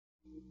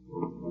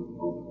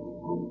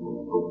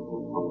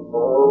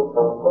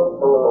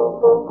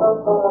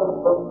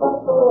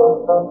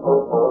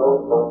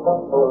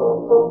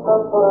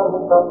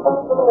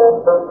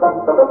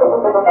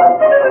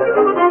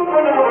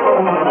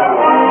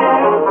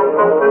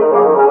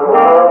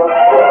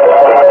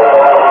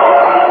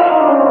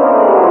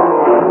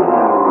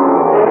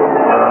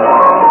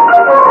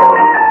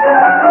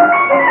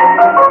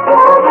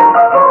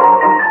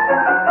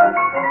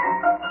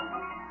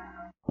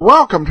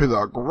Welcome to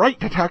the Great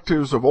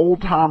Detectives of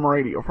Old Time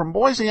Radio. From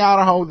Boise,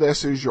 Idaho,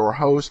 this is your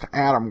host,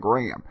 Adam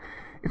Graham.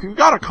 If you've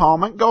got a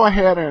comment, go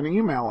ahead and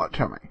email it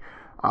to me.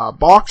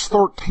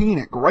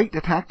 Box13 at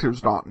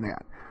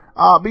greatdetectives.net.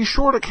 Be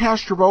sure to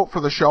cast your vote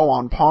for the show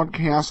on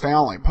Podcast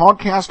Alley,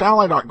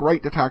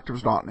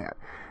 podcastalley.greatdetectives.net.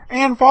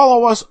 And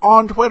follow us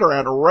on Twitter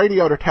at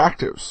Radio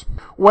Detectives.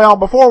 Well,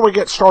 before we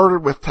get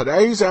started with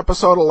today's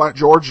episode of Let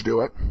George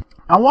Do It,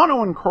 I want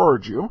to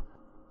encourage you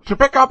to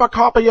pick up a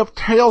copy of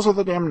Tales of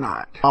the Dim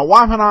Night. My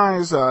wife and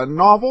I's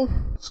novel.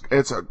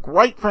 It's a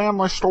great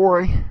family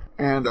story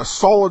and a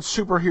solid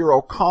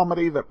superhero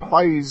comedy that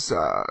plays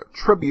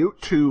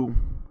tribute to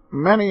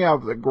many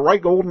of the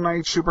great Golden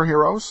Age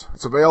superheroes.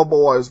 It's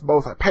available as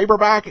both a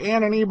paperback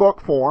and an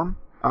ebook form.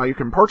 You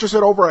can purchase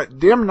it over at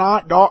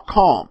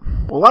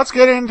dimnight.com. Well, let's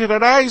get into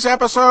today's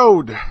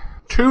episode.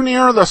 Too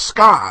Near the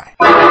Sky.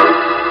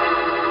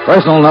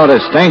 Personal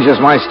notice,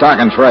 danger's my stock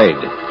and trade.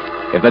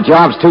 If the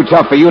job's too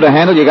tough for you to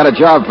handle, you got a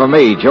job for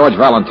me, George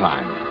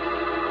Valentine.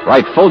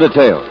 Write full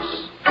details.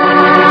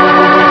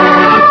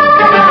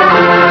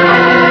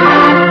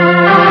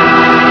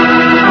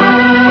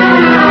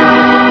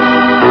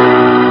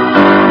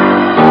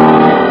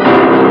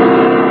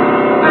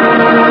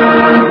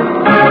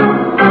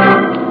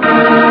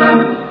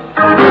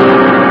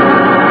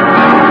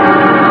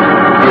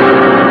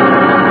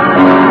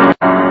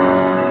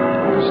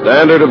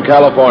 Standard of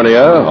California,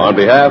 on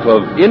behalf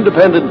of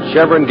independent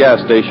Chevron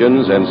gas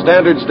stations and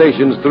standard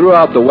stations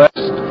throughout the West,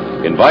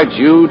 invites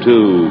you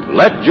to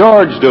Let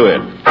George Do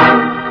It.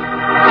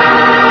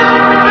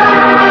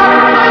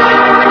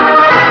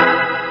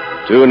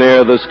 Too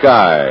Near the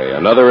Sky,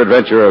 another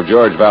adventure of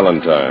George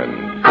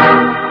Valentine.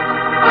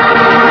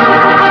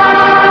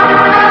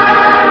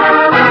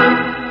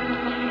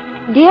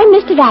 Dear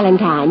Mr.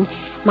 Valentine,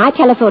 my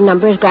telephone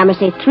number is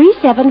Gramercy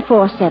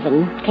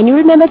 3747. Can you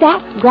remember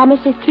that?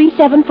 Gramercy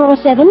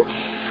 3747?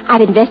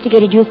 I've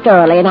investigated you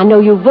thoroughly, and I know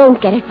you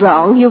won't get it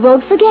wrong. You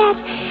won't forget.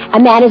 A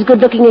man as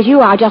good-looking as you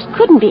are just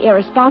couldn't be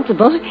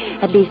irresponsible,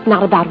 at least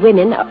not about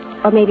women,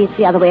 or maybe it's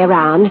the other way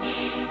around.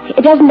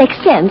 It doesn't make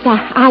sense.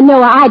 I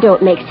know I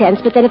don't make sense,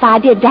 but then if I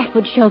did, that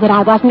would show that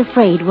I wasn't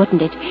afraid,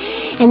 wouldn't it?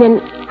 And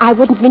then I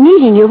wouldn't be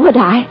needing you, would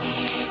I?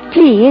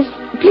 Please,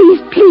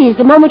 please, please,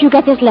 the moment you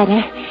get this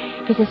letter,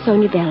 Mrs.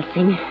 Sonia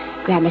Belsing,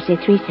 Gramercy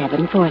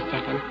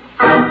 3747.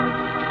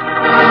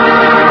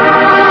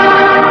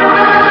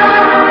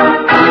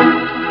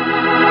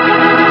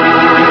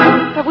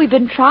 But we've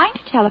been trying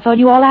to telephone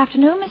you all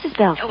afternoon, Mrs.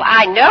 Belsing. Oh,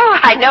 I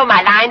know.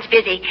 My line's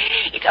busy.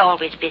 It's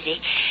always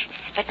busy.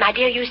 But, my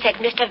dear, you said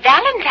Mr.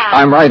 Valentine.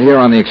 I'm right here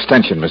on the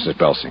extension, Mrs.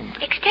 Belsing.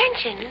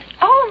 Extension?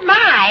 Oh,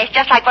 my. It's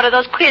just like one of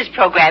those quiz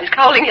programs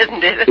calling,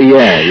 isn't it?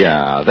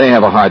 Yeah. They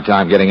have a hard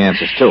time getting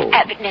answers, too.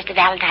 But, Mr.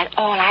 Valentine,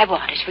 all I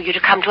want is for you to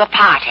come to a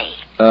party.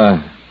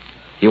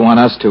 You want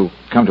us to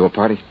come to a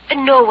party?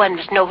 No one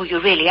must know who you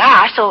really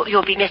are, so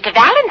you'll be Mr.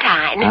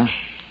 Valentine.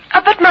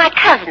 Huh? But my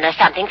cousin or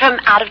something from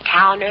out of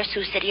town or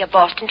Sioux City or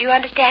Boston, do you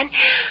understand?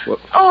 Well,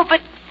 oh,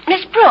 but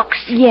Miss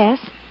Brooks. Yes?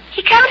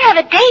 He can't have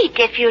a date,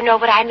 if you know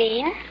what I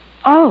mean.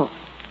 Oh,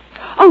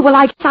 well,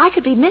 I guess I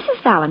could be Mrs.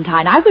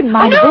 Valentine. I wouldn't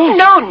mind a bit.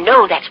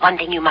 No, that's one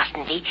thing you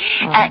mustn't be.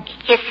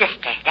 His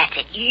sister, that's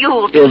it.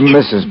 You'll be...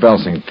 Mrs.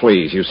 Belsing,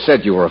 please, you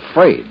said you were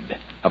afraid.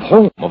 Of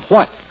whom? Of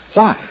what?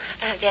 Why?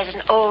 There's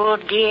an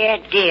old,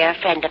 dear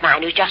friend of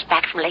mine who's just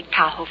back from Lake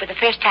Tahoe for the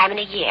first time in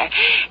a year.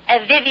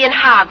 Vivian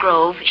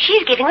Hargrove.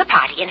 She's giving the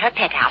party in her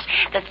penthouse,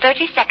 the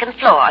 32nd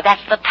floor.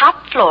 That's the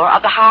top floor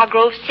of the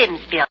Hargrove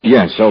Sims building.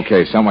 Yes,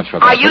 okay, so much for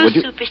that. Are you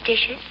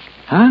superstitious?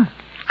 Huh?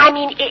 I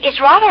mean, it's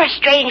rather a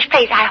strange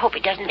place. I hope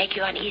it doesn't make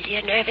you uneasy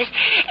or nervous.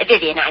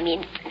 Vivian, I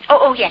mean.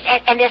 Oh, yes,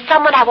 and there's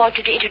someone I want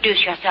you to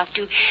introduce yourself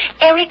to.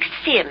 Eric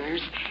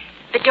Sims.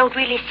 But don't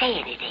really say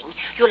anything.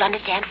 You'll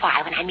understand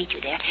why when I meet you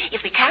there.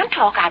 If we can't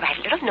talk, I'll write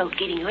a little note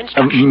giving you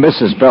instructions.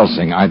 Mrs.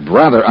 Belsing, I'd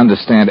rather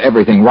understand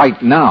everything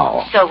right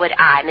now. So would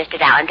I, Mr.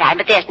 Valentine,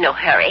 but there's no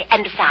hurry.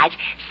 And besides,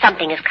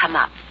 something has come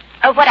up.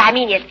 What I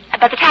mean is,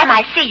 by the time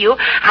I see you,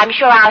 I'm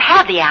sure I'll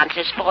have the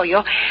answers for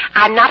you.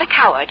 I'm not a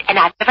coward, and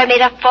I've never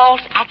made a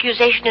false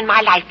accusation in my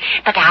life,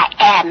 but I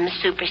am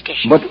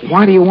superstitious. But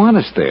why do you want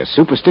us there?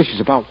 Superstitious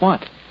about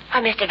what?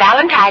 Oh, Mr.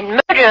 Valentine,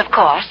 murder, of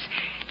course.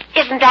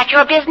 Isn't that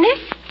your business?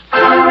 Oh,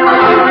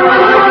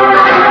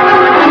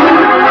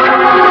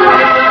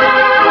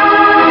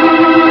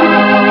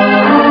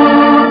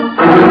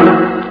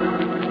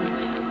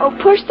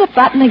 push the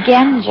button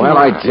again, George. Well,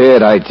 I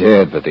did,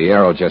 but the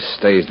arrow just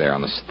stays there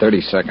on the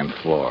 32nd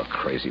floor.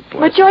 Crazy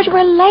place. But, George,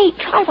 we're late.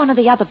 Try one of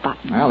the other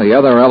buttons. Well, the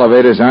other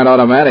elevators aren't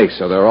automatic,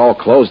 so they're all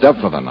closed up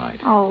for the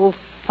night. Oh,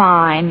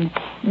 fine.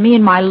 Me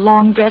and my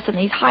long dress and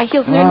these high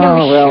heels and their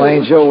new shoes. Well,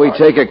 Angel, we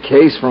take a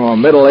case from a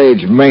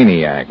middle-aged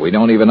maniac. We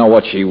don't even know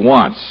what she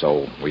wants,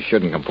 so we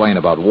shouldn't complain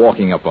about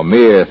walking up a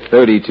mere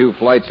 32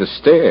 flights of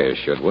stairs,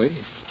 should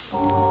we?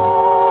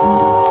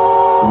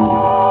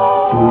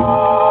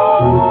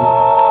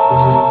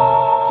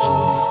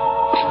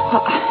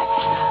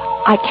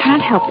 I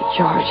can't help it,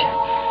 George.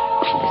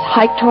 This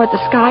hike toward the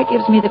sky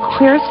gives me the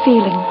queerest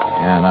feeling.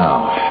 Yeah, I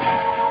know.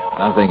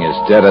 Nothing is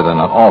deader than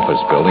an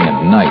office building at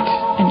night.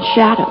 And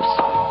shadows.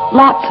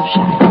 Lots of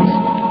shadows.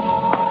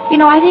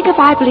 You know, I think if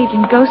I believed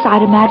in ghosts,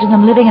 I'd imagine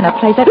them living in a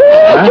place that...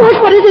 George,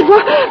 what is it?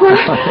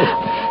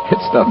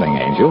 It's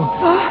nothing, Angel.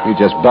 You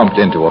just bumped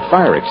into a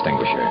fire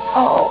extinguisher.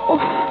 Oh.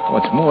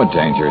 What's more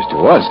dangerous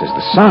to us is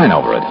the sign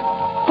over it.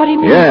 What do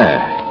you mean?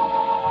 Yeah.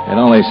 It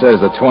only says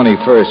the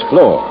 21st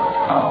floor.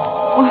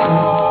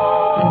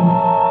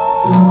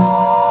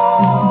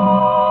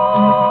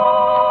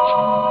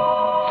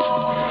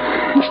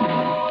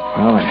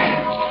 Well,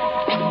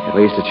 at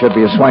least it should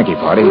be a swanky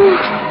party.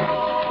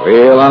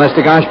 Real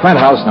honest-to-gosh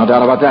penthouse, no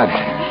doubt about that.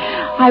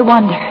 I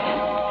wonder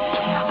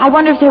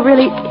if there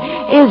really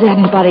is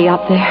anybody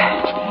up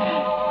there.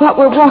 What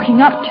we're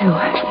walking up to.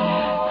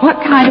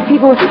 What kind of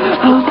people...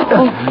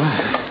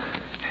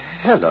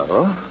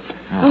 Hello.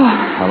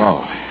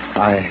 Hello.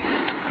 I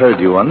heard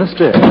you on the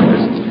stairs.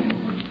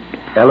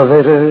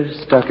 Elevator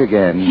stuck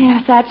again.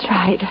 Yes, that's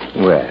right.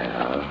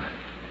 Well,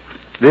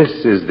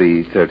 this is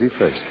the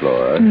 31st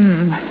floor.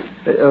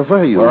 Where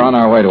are you? We're on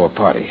our way to a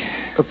party.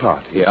 A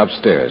party? Yeah,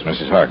 upstairs,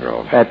 Mrs.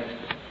 Hargrove.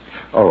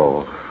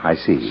 Oh, I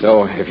see.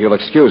 So, if you'll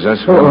excuse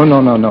us... Oh,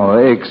 no.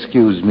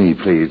 Excuse me,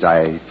 please.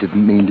 I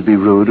didn't mean to be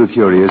rude or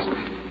curious.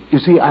 You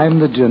see, I'm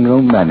the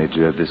general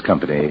manager of this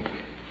company.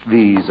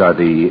 These are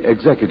the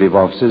executive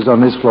offices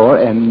on this floor,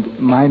 and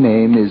my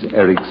name is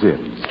Eric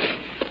Sims.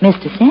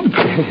 Mr. Sims?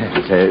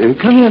 Yes,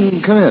 come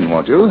in,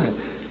 won't you?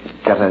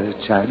 Got a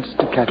chance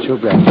to catch your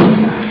breath?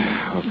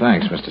 Well,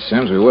 thanks, Mr.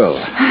 Sims, we will.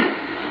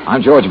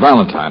 I'm George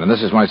Valentine, and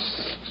this is my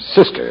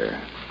sister,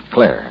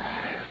 Claire.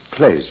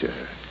 Pleasure.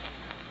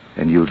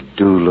 And you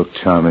do look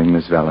charming,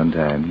 Miss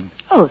Valentine.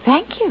 Oh,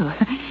 thank you.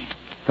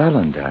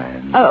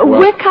 Valentine?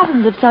 We're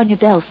cousins of Sonia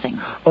Delsing.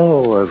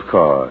 Oh, of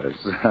course.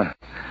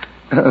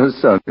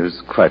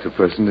 Sonia's quite a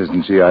person,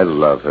 isn't she? I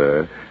love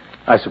her.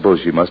 I suppose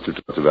she must have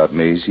talked about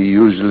me. She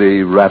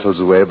usually rattles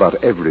away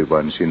about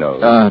everyone she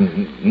knows.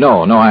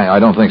 No, I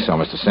don't think so,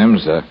 Mr.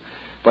 Sims.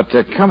 But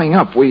coming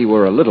up, we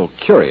were a little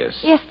curious.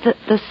 Yes,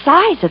 the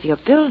size of your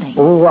building.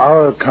 Oh,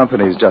 our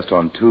company's just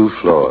on 2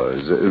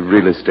 floors.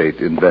 Real estate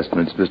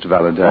investments, Mr.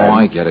 Valentine. Oh,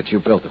 I get it. You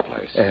built the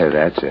place.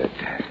 That's it.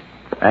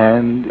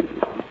 And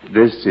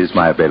this is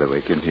my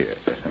bailiwick in here.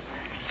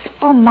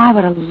 Oh, my,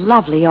 what a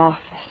lovely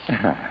office.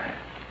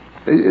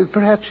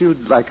 Perhaps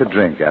you'd like a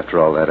drink after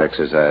all that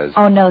exercise.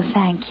 Oh, no,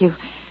 thank you.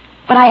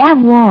 But I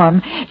am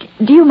warm.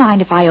 Do you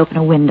mind if I open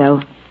a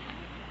window?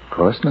 Of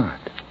course not.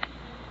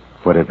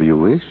 Whatever you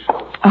wish.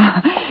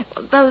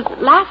 Those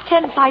last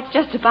 10 flights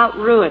just about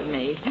ruined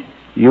me.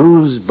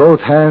 Use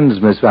both hands,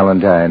 Miss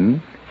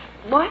Valentine.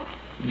 What?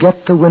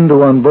 Get the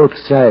window on both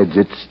sides.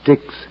 It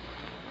sticks.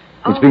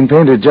 It's been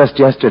painted just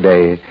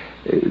yesterday.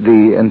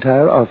 The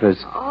entire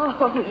office.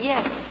 Oh,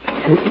 yes.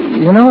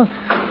 You know,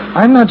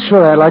 I'm not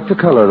sure I like the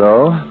color,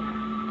 though.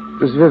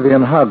 It was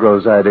Vivian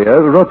Hargrove's idea.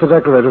 Wrote the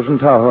decorator from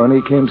Tahoe, and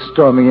he came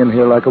storming in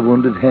here like a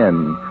wounded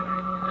hen.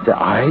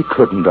 I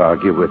couldn't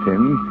argue with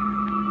him.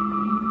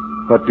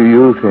 What do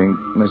you think,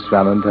 Miss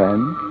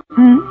Valentine?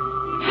 I'm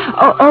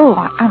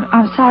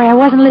sorry, I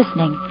wasn't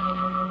listening.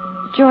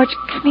 George,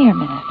 come here a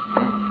minute.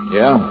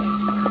 Yeah?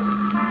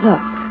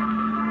 Look.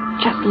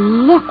 Just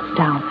look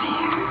down there.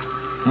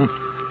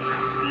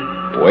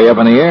 Way up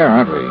in the air,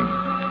 aren't we?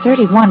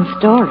 31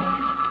 stories.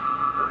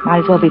 Might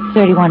as well be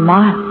 31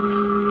 miles.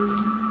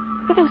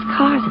 Look at those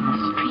cars in the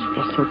street.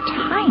 They're so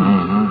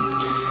tiny.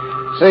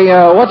 Say,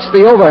 what's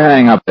the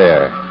overhang up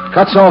there?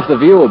 Cuts off the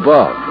view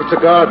above. It's a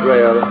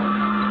guardrail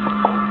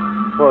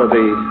for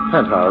the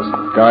penthouse.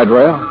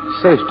 Guardrail?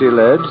 Safety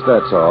ledge,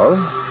 that's all.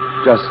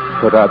 Just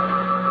put up.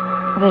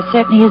 Well, there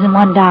certainly isn't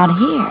one down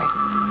here.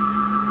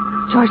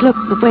 George, look,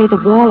 the way the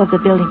wall of the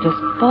building just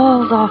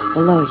falls off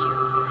below you.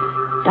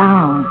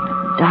 Down,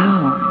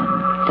 down,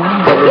 and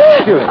down.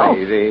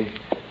 Excuse me,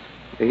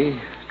 the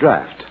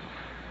draft.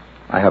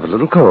 I have a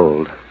little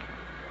cold.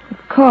 Of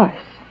course.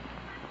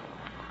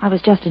 I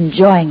was just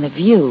enjoying the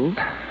view.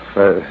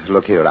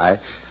 Look here,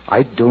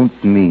 I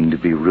don't mean to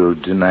be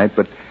rude tonight,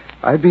 but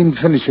I've been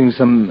finishing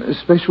some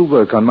special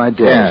work on my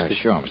desk.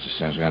 Yeah, sure, Mr.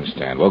 Sims, we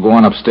understand. We'll go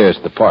on upstairs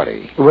to the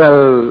party.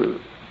 Well,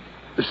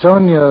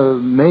 Sonia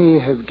may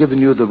have given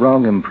you the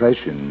wrong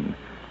impression.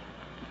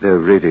 There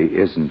really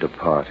isn't a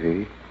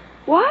party.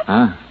 What?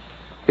 Huh?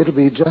 It'll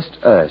be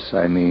just us,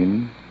 I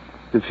mean.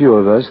 The few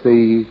of us,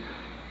 the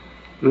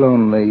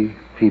lonely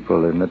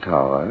people in the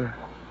tower.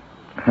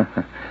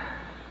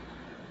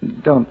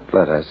 Don't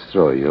let us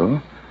throw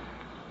you.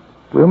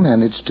 We'll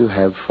manage to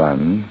have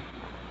fun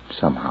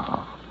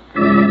somehow.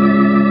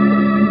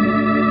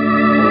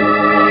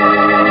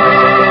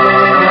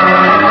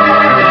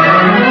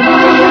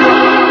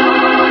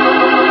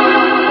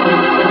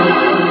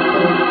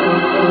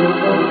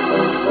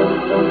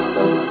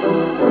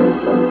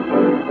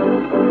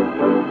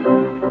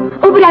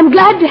 Oh, but I'm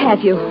glad to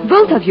have you,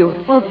 both of you.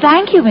 Well,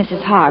 thank you,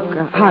 Mrs.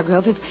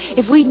 Hargrove.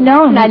 If we'd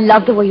known... And I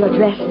love the way you're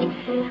dressed.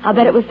 I'll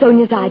bet it was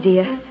Sonia's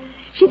idea.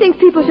 She thinks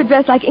people should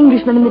dress like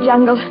Englishmen in the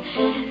jungle.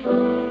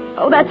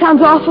 Oh, that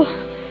sounds awful.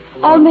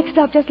 All mixed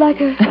up just like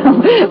her.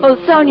 Well,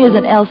 Sonia's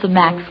an Elsa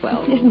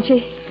Maxwell. Isn't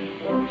she?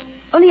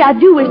 Only I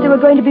do wish there were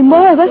going to be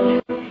more of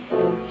us.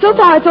 So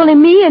far, it's only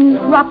me and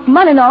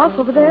Rachmaninoff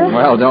over there.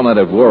 Well, don't let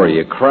it worry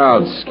you.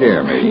 Crowds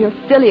scare me. You're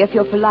silly if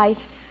you're polite.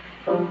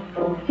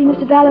 See,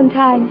 Mr.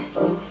 Valentine,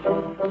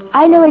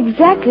 I know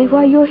exactly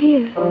why you're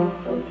here.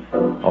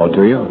 Oh,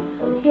 do you?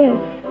 Yes.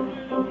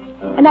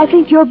 And I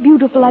think you're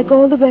beautiful like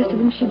all the rest of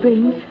them she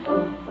brings.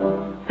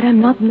 But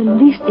I'm not in the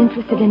least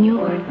interested in you.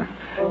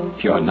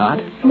 You're not?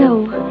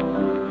 No.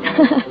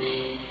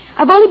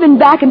 I've only been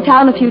back in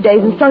town a few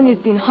days, and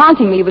Sonia's been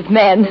haunting me with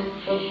men.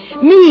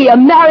 Me, a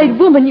married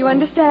woman, you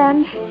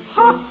understand?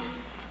 Huh?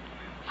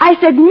 I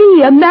said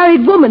me, a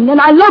married woman,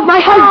 and I love my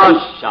husband.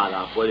 Oh, shut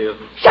up, will you?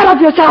 Shut up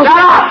yourself. Shut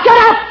up! Shut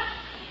up!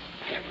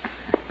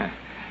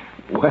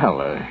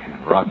 Well,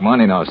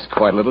 Rachmaninoff's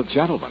quite a little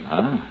gentleman,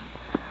 huh?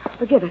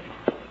 Forgive it.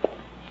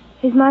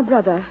 He's my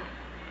brother,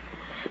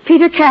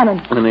 Peter Cannon.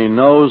 And he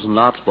knows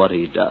not what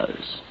he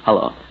does.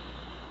 Hello.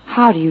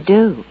 How do you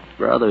do?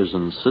 Brothers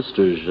and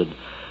sisters should...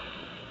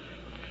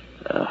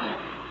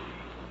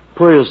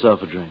 pour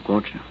yourself a drink,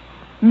 won't you?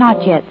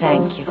 Not yet,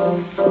 thank you.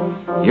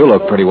 You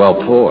look pretty well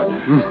poured.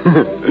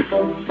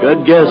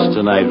 Good guess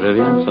tonight,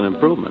 Vivian. It's an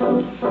improvement.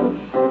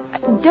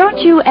 Don't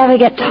you ever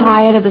get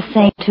tired of the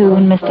same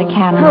tune, Mr.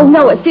 Cannon? Oh,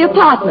 no, it's the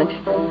apartment.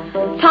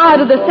 Tired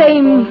of the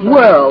same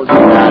world.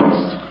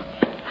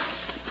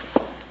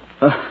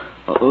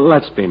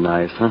 Let's be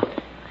nice, huh?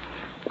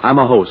 I'm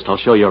a host. I'll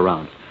show you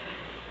around.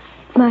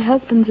 My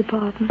husband's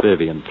apartment.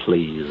 Vivian,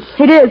 please.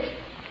 It is.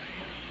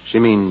 She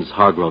means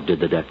Hargrove did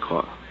the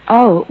decor.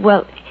 Oh,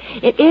 well,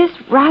 it is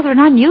rather an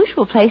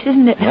unusual place,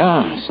 isn't it?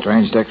 Yeah,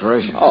 strange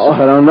decorations. Oh,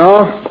 I don't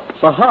know.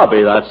 It's a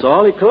hobby, that's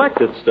all. He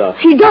collected stuff.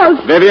 He does.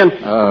 Vivian?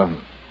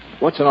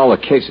 What's in all the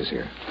cases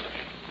here?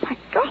 My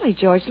golly,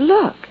 George,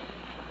 look.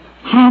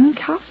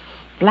 Handcuffs,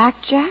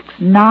 blackjacks,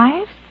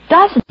 knives,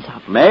 dozens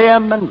of them.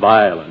 Mayhem and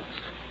violence.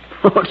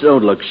 Oh,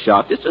 don't look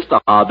shocked. It's just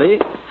a hobby.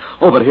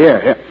 Oh, but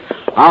here.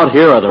 Out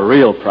here are the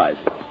real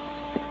prizes.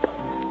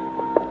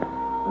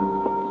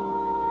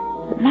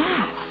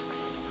 Masks.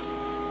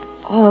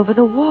 All over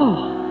the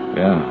wall.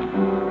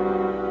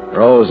 Yeah.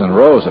 Rows and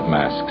rows of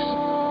masks.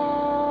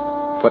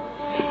 But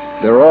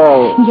they're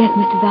all... Yes,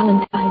 Mr.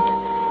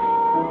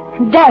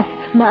 Valentine.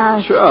 Death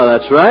masks. Sure,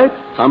 that's right.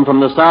 Some from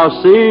the South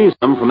Seas,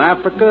 some from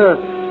Africa.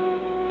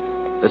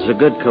 It's a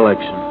good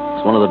collection.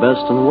 It's one of the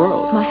best in the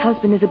world. My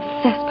husband is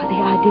obsessed by the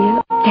idea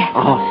of death.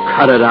 Oh,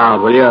 cut it out,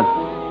 will you?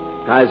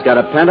 Guy's got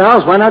a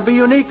penthouse. Why not be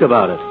unique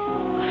about it?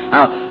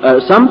 Now,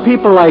 some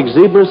people like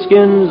zebra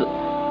skins.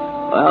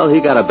 Well,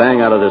 he got a bang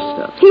out of this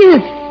stuff. He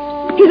is.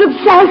 He's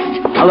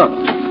obsessed. Now,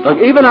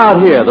 look, even out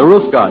here, the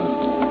roof garden.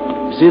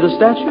 You see the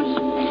statues?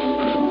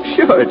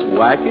 Sure, it's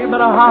wacky, but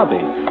a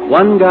hobby.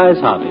 One guy's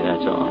hobby,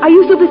 that's all. Are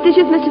you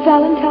superstitious, Mr.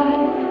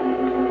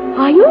 Valentine?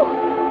 Are you?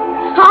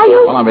 Are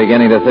you? Well, I'm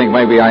beginning to think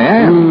maybe I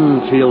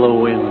am. Feel the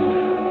wind.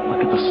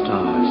 Look at the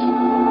stars.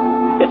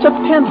 It's a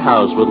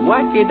penthouse with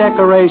wacky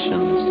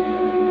decorations.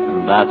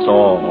 And that's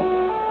all.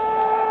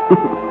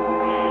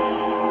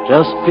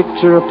 Just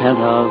picture a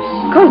penthouse.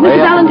 Of course,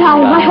 Mr.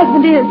 Valentine, my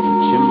husband is.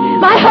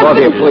 Chimneys. My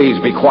husband... Claudia, please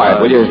be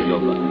quiet, will you?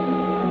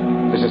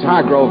 Mrs.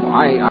 Hargrove,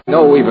 I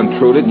know we've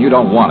intruded and you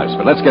don't want us,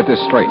 but let's get this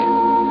straight.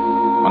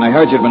 When I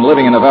heard you'd been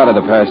living in Nevada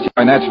the past year,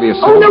 I naturally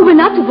assumed... Oh, no, we're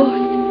not divorced.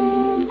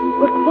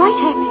 We're quite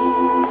happy.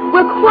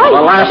 We're quite...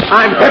 The last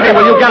time, Vivian,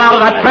 will you get out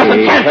of that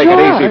present tense? Take it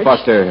easy,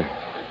 Buster.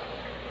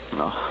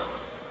 No.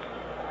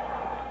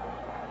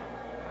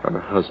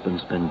 Her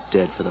husband's been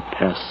dead for the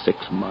past 6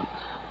 months.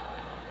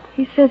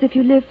 He says if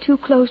you live too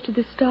close to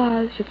the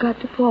stars, you've got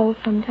to fall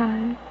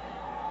sometime.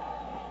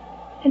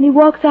 And he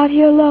walks out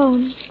here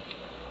alone.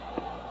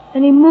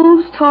 And he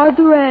moves toward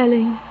the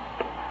railing.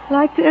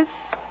 Like this.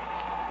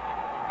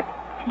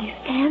 And he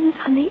stands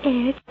on the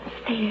edge and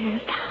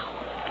stares down.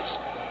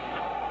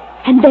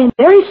 And then,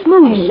 very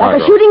smoothly, like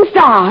a shooting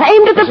star,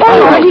 aimed at the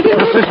boulder.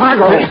 Mrs.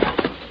 Hargrove!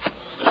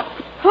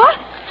 What?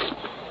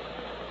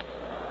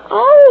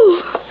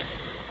 Oh,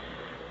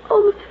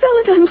 Mr.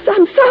 Valentine,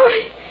 I'm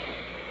sorry.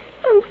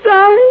 I'm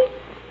sorry.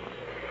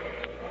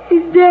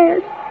 He's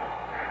dead.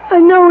 I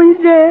know he's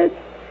dead.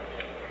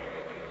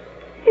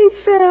 He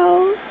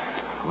fell.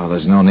 Well,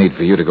 there's no need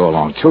for you to go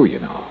along, too, you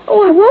know.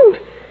 Oh, I won't.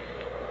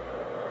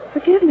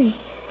 Forgive me.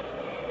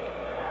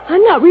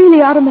 I'm not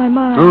really out of my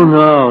mind. Oh,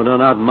 no,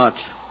 not much.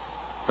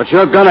 But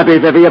you're gonna be,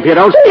 Vivi, if you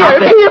don't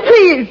stop it. Here,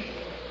 please.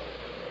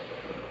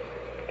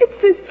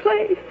 It's this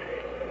place.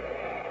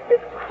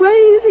 This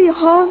crazy,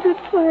 haunted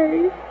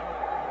place.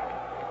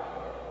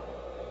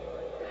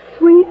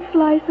 Sweet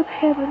slice of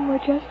heaven where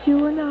just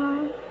you and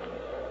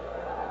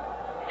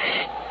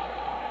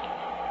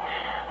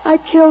I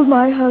killed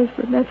my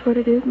husband. That's what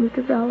it is,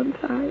 Mr.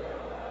 Valentine.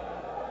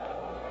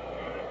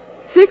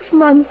 6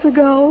 months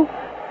ago,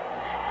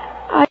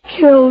 I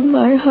killed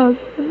my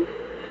husband.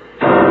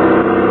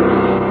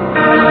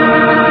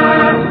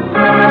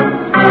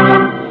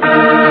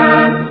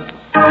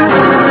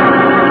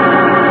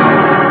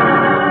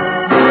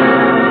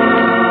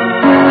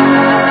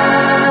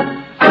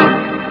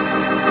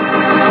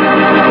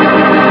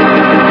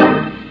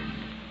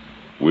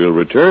 We'll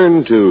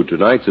return to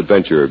tonight's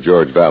adventure of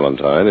George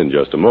Valentine in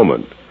just a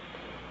moment.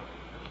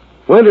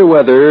 Winter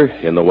weather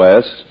in the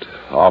West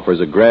offers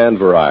a grand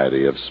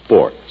variety of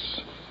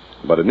sports,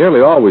 but it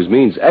nearly always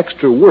means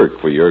extra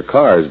work for your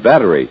car's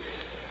battery.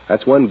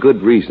 That's one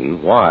good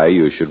reason why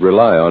you should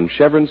rely on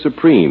Chevron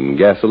Supreme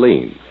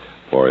gasoline,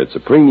 for it's a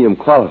premium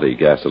quality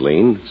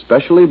gasoline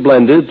specially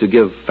blended to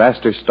give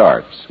faster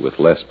starts with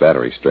less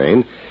battery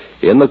strain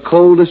in the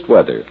coldest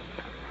weather.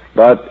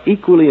 But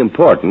equally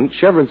important,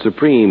 Chevron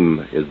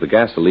Supreme is the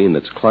gasoline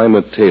that's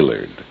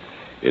climate-tailored.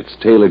 It's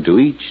tailored to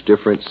each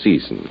different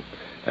season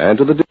and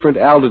to the different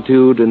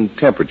altitude and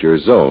temperature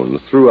zones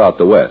throughout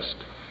the West.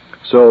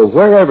 So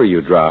wherever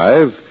you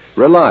drive,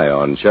 rely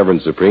on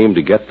Chevron Supreme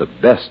to get the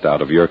best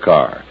out of your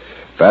car.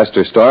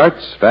 Faster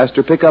starts,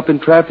 faster pickup in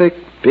traffic,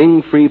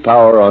 ping-free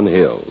power on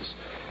hills.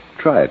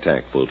 Try a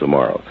tank full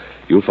tomorrow.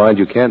 You'll find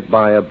you can't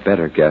buy a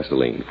better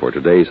gasoline for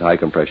today's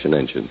high-compression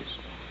engines.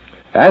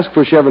 Ask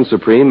for Chevron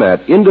Supreme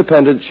at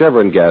independent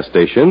Chevron gas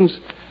stations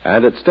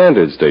and at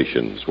standard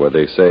stations where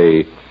they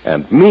say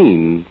and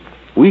mean,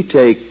 we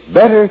take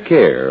better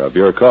care of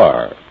your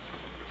car.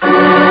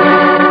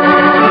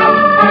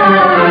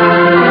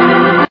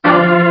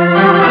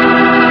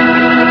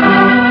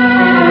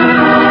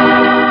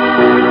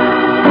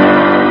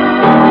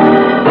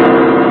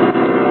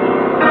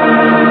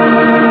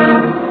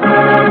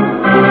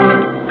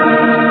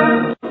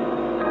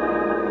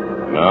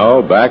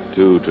 Now, back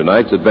to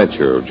tonight's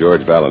adventure of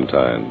George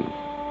Valentine.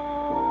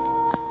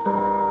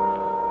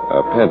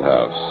 A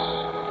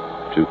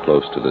penthouse, too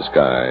close to the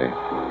sky,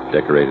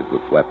 decorated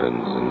with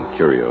weapons and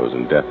curios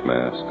and death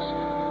masks.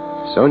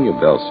 Sonia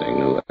Belsing,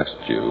 who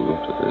asked you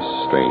to this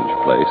strange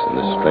place and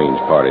this strange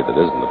party that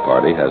isn't a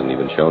party, hasn't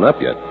even shown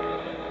up yet.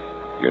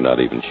 You're not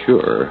even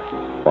sure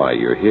why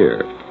you're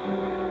here.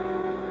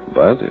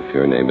 But if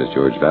your name is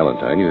George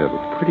Valentine, you have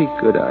a pretty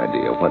good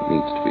idea what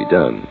needs to be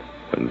done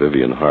when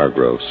Vivian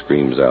Hargrove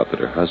screams out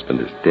that her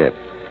husband is dead,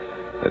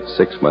 that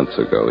 6 months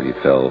ago he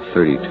fell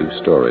 32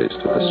 stories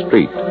to the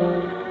street,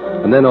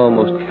 and then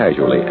almost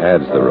casually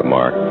adds the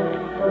remark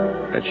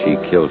that she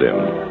killed him.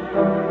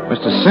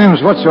 Mr.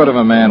 Sims, what sort of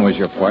a man was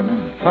your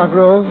partner?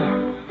 Hargrove?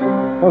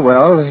 Oh,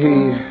 well,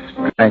 he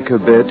drank a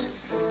bit,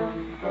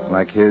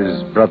 like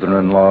his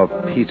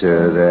brother-in-law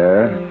Peter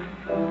there.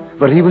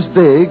 But he was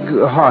big,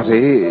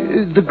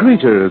 hearty, the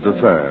greeter of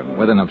the firm.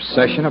 With an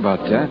obsession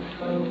about death?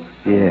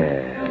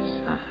 Yes.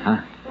 Uh-huh.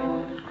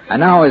 And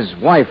now his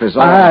wife is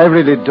all... I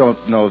really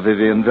don't know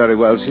Vivian very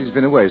well. She's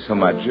been away so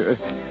much.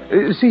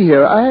 See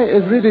here, I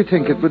really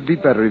think it would be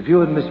better if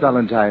you and Miss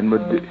Valentine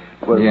would...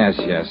 Well... Yes,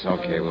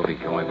 okay, we'll be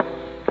going.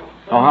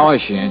 Oh, how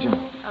is she, Angel?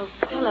 Oh,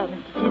 hello,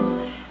 Mr.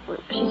 Sims. Well,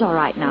 she's all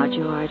right now,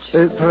 George.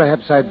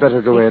 Perhaps I'd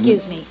better go in.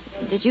 Excuse me.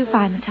 Did you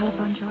find the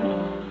telephone,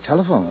 George?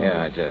 Telephone?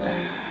 Yeah, I did.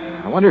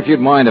 I wonder if you'd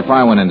mind if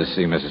I went in to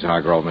see Mrs.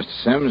 Hargrove,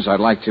 Mr. Sims. I'd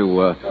like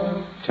to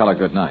tell her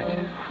good night.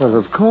 Well,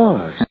 of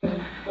course.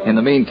 In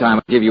the meantime,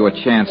 I'll give you a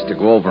chance to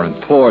go over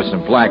and pour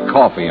some black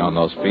coffee on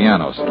those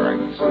piano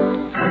strings.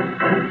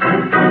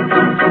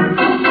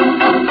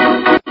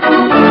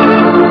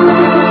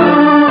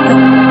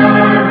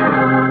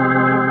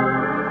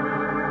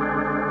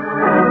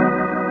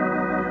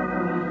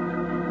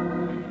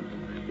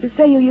 You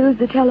say you use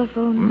the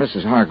telephone.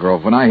 Mrs.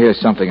 Hargrove, when I hear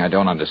something I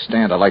don't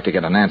understand, I like to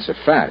get an answer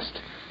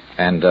fast.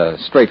 And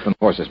straight from the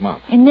horse's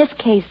mouth. In this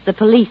case, the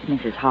police,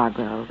 Mrs.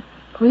 Hargrove.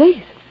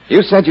 Police?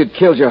 You said you'd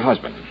killed your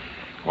husband.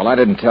 Well, I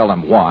didn't tell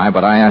them why,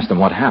 but I asked them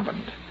what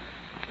happened.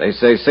 They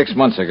say 6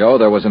 months ago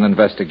there was an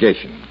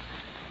investigation.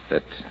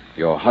 That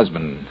your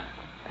husband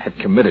had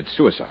committed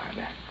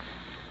suicide.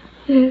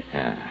 Yes.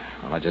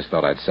 Yeah, well, I just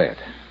thought I'd say it.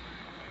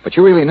 But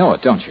you really know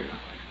it, don't you?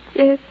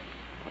 Yes.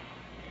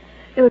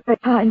 It was very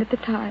kind at the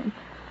time.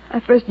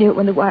 I first knew it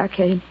when the wire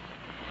came.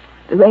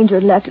 The ranger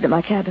had left it in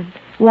my cabin.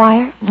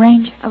 Wire?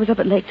 Ranger? I was up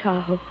at Lake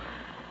Tahoe.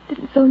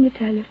 Didn't Sonia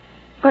tell you?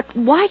 But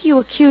why do you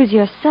accuse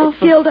yourself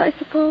of... Guilt, I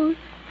suppose.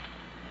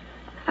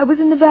 I was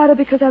in Nevada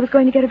because I was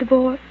going to get a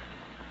divorce.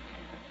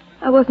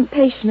 I wasn't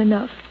patient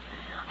enough.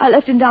 I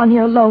left him down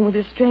here alone with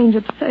his strange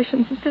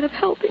obsessions instead of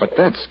helping. But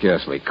that's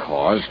scarcely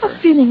cause for... A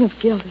feeling of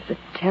guilt is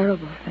a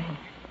terrible thing.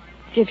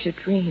 It gives you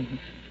dreams.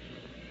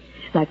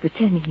 Like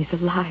pretending he's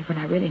alive when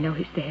I really know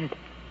he's dead.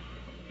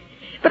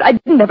 But I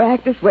didn't ever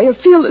act this way or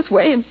feel this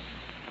way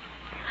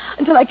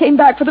until I came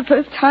back for the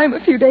first time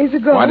a few days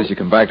ago. Why did you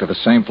come back to the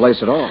same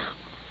place at all?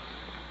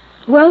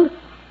 Well,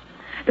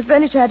 the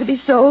furniture had to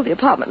be sold, the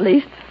apartment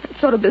leased, that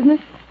sort of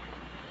business.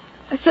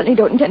 I certainly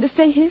don't intend to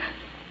stay here.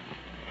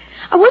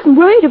 I wasn't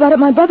worried about it.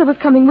 My brother was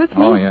coming with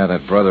me. Oh, yeah,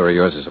 that brother of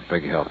yours is a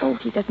big help. Oh,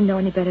 he doesn't know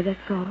any better, that's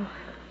all.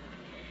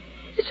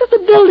 It's just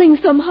the building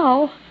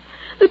somehow.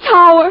 The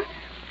tower.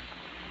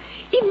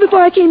 Even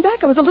before I came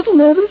back, I was a little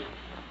nervous.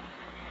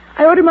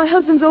 I ordered my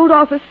husband's old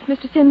office,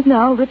 Mr. Sims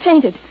now,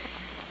 repainted,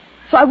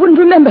 so I wouldn't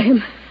remember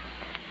him.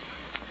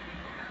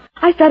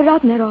 I started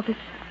out in that office.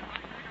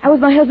 I was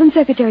my husband's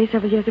secretary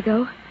several years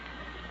ago.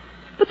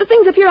 But the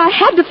things up here I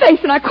had to face,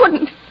 and I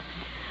couldn't.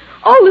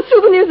 All the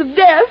souvenirs of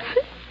death.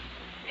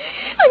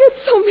 I got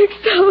so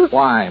mixed up.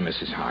 Why,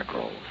 Mrs.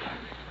 Hargrove?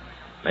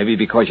 Maybe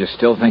because you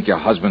still think your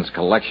husband's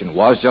collection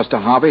was just a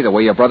hobby, the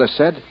way your brother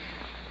said?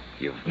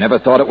 You've never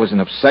thought it was an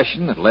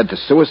obsession that led to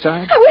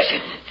suicide? I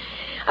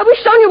wish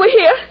Sonia were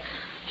here.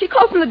 She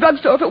called from the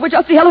drugstore if it were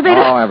just the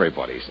elevator. Oh,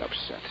 everybody's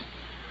upset.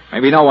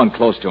 Maybe no one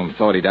close to him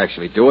thought he'd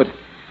actually do it.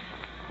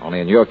 Only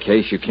in your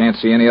case, you can't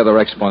see any other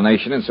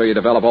explanation, and so you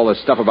develop all this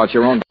stuff about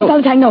your own guilt.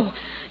 Valentine, no.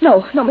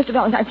 No, Mr.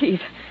 Valentine, please.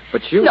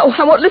 But you... No,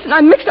 I won't listen.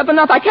 I'm mixed up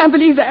enough. I can't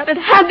believe that. It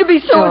had to be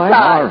suicide.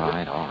 All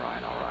right.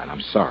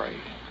 I'm sorry.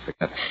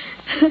 Forget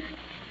it.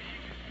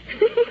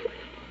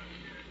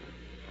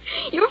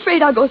 You're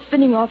afraid I'll go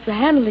spinning off the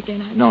handle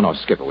again, No,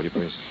 skip it, will you,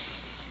 please?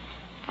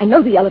 I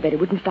know the elevator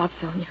wouldn't stop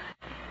Sonia.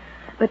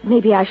 But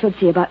maybe I should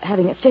see about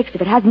having it fixed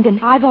if it hasn't been...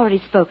 I've already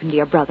spoken to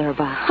your brother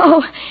about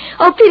it.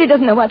 Oh, Peter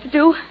doesn't know what to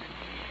do.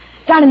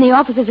 Down in the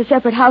office is a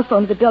separate house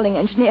phone to the building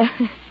engineer.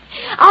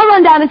 I'll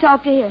run down and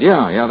talk to him.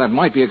 Yeah, that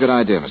might be a good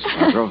idea, Mrs.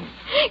 Hargrove.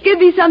 Give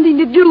me something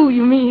to do,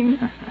 you mean?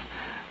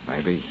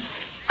 Maybe.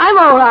 I'm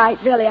all right,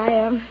 really, I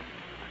am.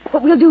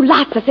 But we'll do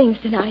lots of things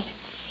tonight.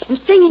 And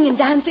singing and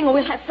dancing,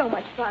 we'll have so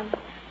much fun.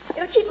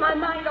 It'll keep my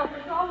mind off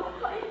this awful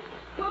place.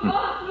 We'll go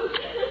out.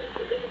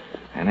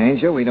 And,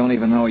 Angel, we don't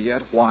even know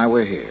yet why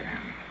we're here.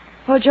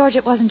 Well, George,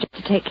 it wasn't just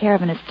to take care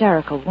of an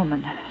hysterical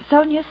woman.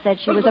 Sonia said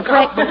she was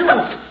afraid... Hey,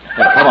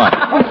 come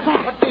on. What's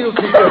that? What do you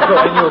think you're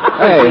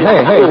doing?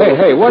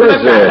 Hey, what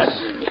is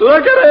this?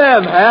 Look at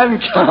him,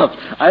 handcuffed.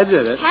 I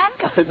did it.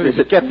 Handcuffed? I did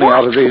it. Get me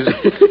out of these.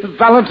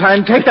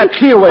 Valentine, take that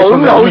key away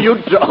from no, them. you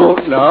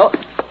don't. No.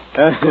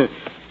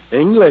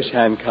 English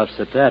handcuffs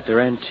at that.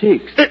 They're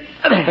antiques.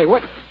 Hey,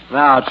 what?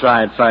 Now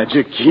try and find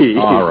your key.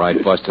 All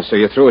right, Buster, so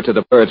you threw it to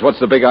the birds. What's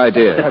the big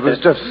idea? I was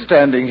just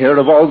standing here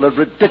of all the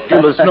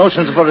ridiculous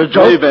notions for a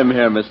joke. Leave him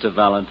here, Mr.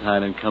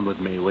 Valentine, and come with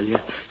me, will you?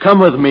 Come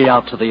with me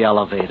out to the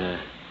elevator.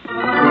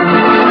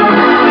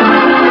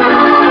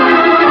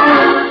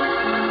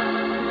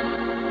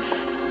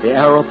 The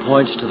arrow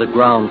points to the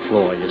ground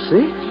floor, you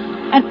see?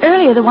 And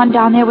earlier the one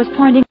down there was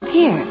pointing up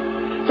here.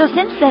 So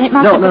since then it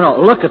must have... No.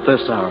 Look at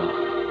this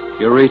arrow.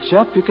 You reach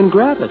up, you can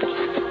grab it.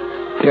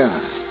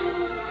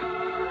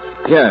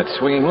 Yeah, it's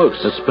swinging loose.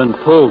 It's been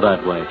pulled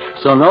that way.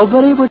 So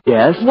nobody would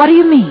guess... What do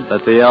you mean?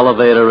 That the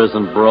elevator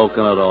isn't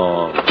broken at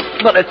all.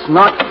 But it's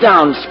not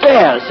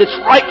downstairs. It's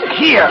right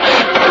here.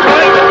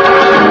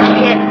 Right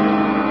here.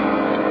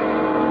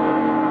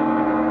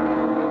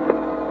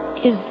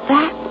 Is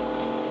that...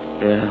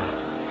 Yeah.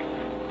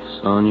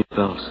 Sonia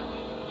Belson.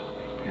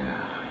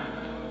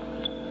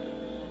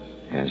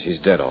 Yeah, she's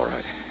dead, all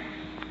right.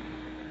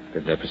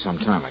 Been dead for some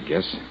time, I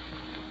guess.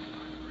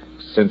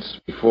 Since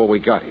before we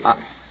got here.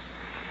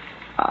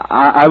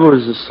 I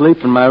was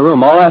asleep in my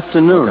room all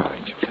afternoon. Go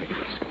ahead, take it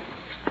easy.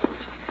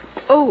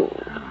 Oh.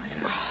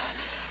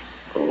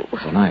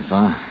 It's a knife,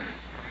 huh?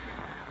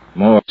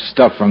 More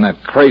stuff from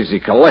that crazy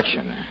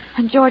collection.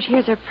 And George,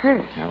 here's her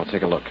purse. Yeah, we'll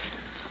take a look.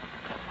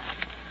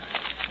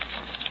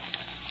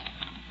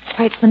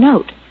 Why, it's the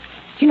note.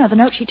 You know the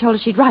note she told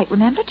us she'd write,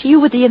 remember? To you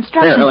with the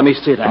instructions. Here, let me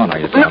see that. Oh, no,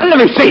 you don't. Let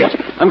me see it.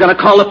 I'm going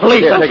to call the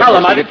police and tell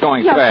them Get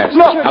going fast.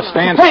 No. Now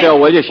stand still,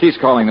 will you? She's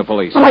calling the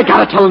police. Well, I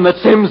got to tell them that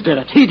Sims did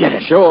it. He did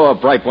it. Sure,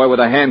 bright boy with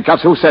the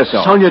handcuffs. Who says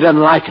so? Sonia didn't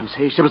like him,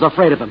 see? She was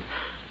afraid of him.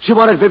 She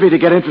wanted Vivi to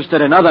get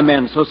interested in other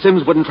men so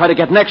Sims wouldn't try to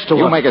get next to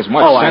her. You make as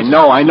much sense.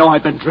 I know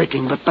I've been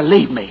drinking, but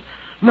believe me,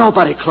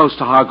 nobody close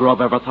to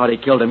Hargrove ever thought he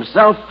killed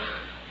himself.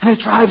 And it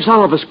drives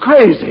all of us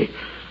crazy.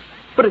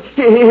 But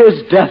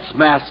his death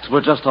masks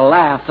were just a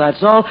laugh,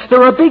 that's all. They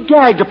were a big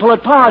gag to pull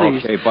at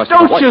parties. Okay, Buster,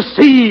 Don't you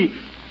see?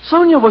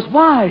 Sonia was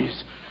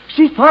wise.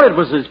 She thought it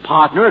was his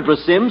partner, it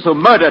was Sims, who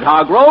murdered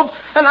Hargrove,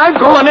 and I'm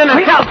going in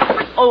and help.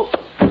 Oh.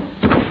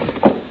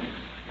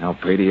 Now,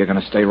 Petey, you're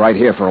going to stay right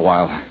here for a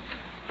while.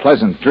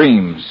 Pleasant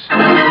dreams.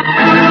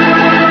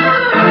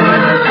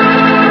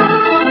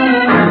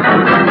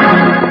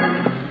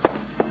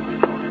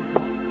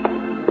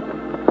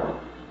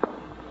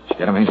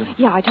 Get him, Angel?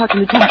 Yeah, I talked to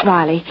Lieutenant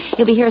Riley.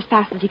 He'll be here as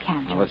fast as he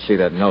can. Now, let's see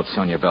that note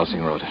Sonia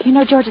Belsing wrote. You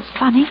know, George, it's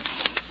funny.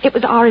 It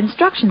was our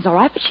instructions, all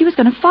right, but she was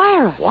going to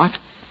fire us. What?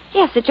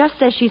 Yes, it just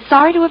says she's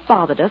sorry to have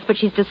bothered us, but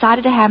she's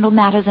decided to handle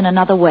matters in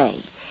another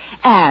way.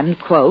 And,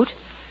 quote,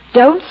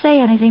 don't say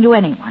anything to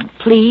anyone.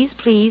 Please,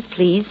 please,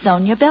 please,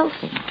 Sonia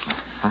Belsing.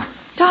 Huh?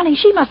 Darling,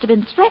 she must have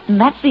been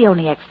threatened. That's the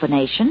only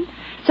explanation.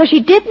 So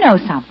she did know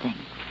something.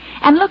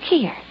 And look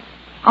here,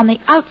 on the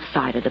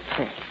outside of the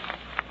purse.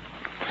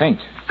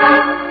 Paint.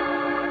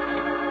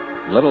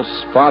 Little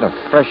spot of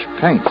fresh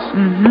paint.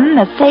 Mm-hmm,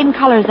 the same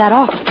color as that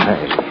office.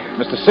 Hey,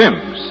 Mr.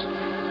 Sims.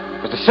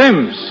 Mr.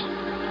 Sims.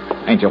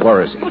 Angel,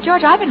 where is he? Well,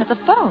 George, I've been at the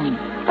phone.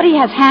 But he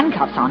has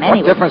handcuffs on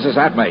anyway. What difference does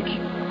that make?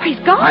 Well, he's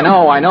gone. I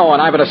know,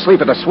 and I've been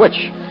asleep at the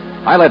switch.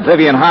 I let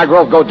Vivian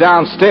Hargrove go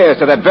downstairs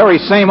to that very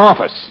same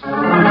office.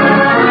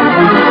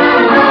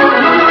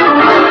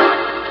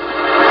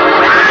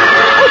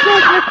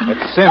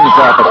 It's Sims'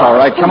 office, all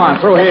right. Come on,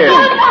 through here.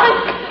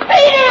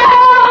 Peter!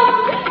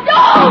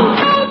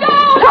 Go!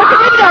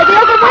 The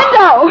other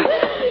window!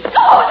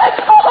 Go! Let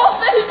go of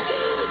me!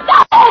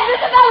 Stop it!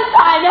 Mr.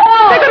 Valentine!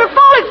 Help! They're going to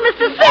fall. It's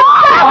Mr. Sims!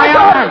 My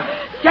arm!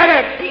 Get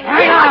it!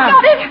 Hang I on!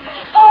 got it!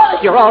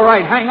 Oh, You're all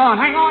right. Hang on,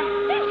 hang on.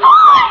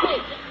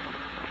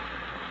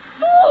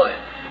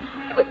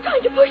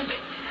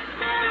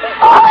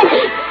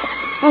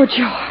 Oh, George.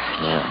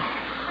 Yeah.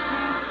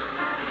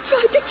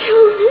 Tried to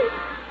kill me.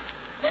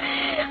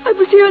 I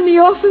was here in the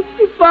office.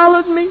 He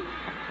followed me.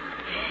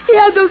 He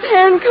had those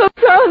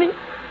handcuffs on him.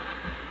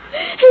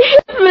 He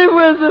hit me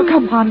with them.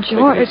 Come on,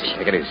 George.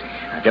 Take it easy.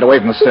 Now get away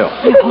from the sill.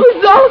 It was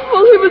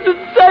awful. He was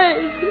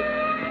insane.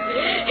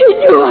 He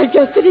knew, I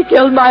guess, that he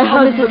killed my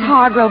husband. Mrs.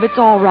 Hargrove, it's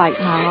all right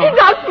now. He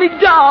knocked me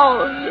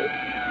down.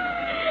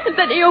 And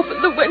then he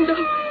opened the window.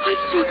 I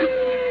struck him.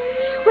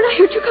 When I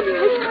heard you coming,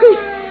 I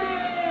screamed.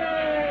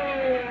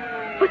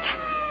 What's that?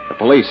 The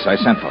police. I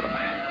sent for them.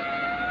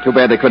 Too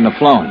bad they couldn't have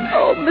flown.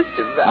 Oh,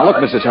 Mr. Valentine. Now look,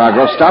 Mrs.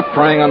 Hargrove, stop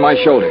crying on my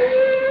shoulder.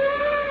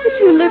 If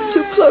you live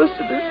too close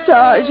to the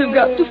stars, you've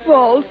got to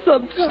fall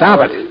sometime. Stop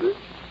it.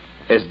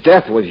 His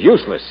death was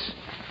useless.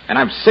 And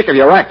I'm sick of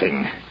your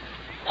acting.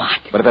 What?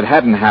 But if it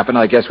hadn't happened,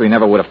 I guess we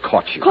never would have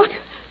caught you. Caught?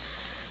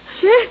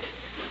 Yes.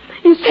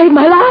 You saved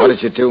my life. What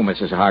did you do,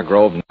 Mrs.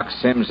 Hargrove? Knock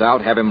Sims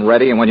out, have him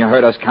ready, and when you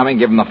heard us coming,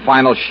 give him the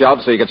final shove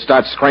so you could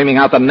start screaming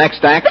out the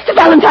next act? Mr.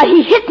 Valentine,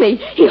 he hit me.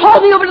 He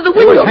hauled me over to the He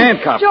window. was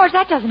handcuffed. George,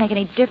 that doesn't make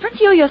any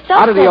difference. You yourself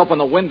How did he said- open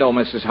the window,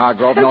 Mrs.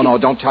 Hargrove? No,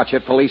 don't touch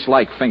it. Police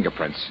like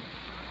fingerprints.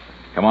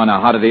 Come on now,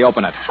 how did he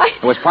open it?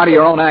 It was part of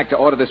your own act to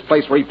order this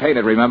place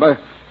repainted, remember?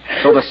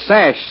 So the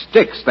sash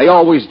sticks. They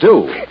always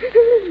do.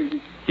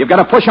 You've got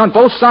to push on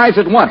both sides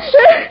at once.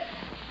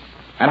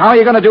 And how are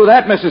you going to do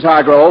that, Mrs.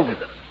 Hargrove?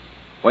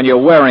 When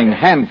you're wearing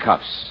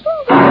handcuffs.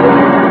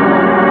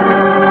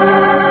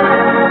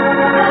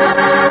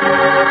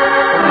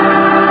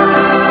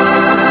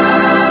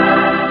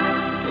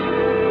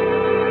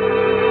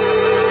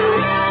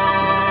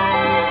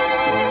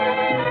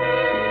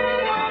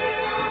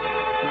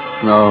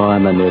 No,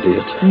 I'm an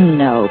idiot.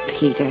 No,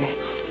 Peter.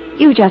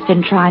 You've just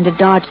been trying to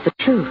dodge the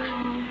truth.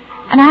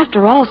 And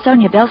after all,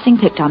 Sonia Belsing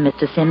picked on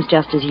Mr. Sims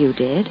just as you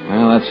did.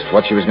 Well, that's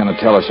what she was going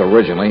to tell us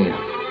originally.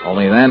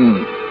 Only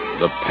then,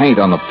 the paint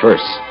on the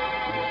purse.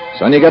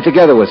 Sonia got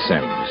together with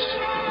Sims.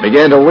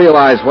 Began to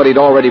realize what he'd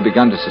already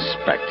begun to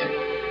suspect.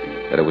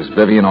 That it was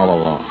Vivian all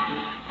along.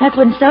 That's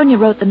when Sonia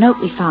wrote the note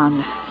we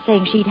found,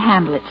 saying she'd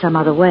handle it some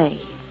other way.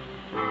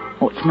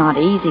 Oh, it's not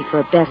easy for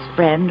a best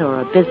friend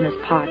or a business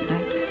partner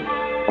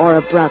or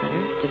a brother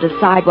to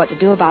decide what to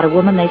do about a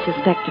woman they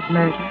suspect of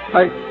murder.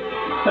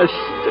 I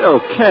still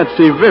can't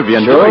see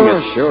Vivian doing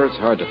it. Sure, it's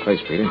hard to face,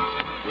 Peter.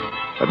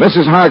 But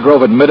Mrs.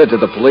 Hargrove admitted to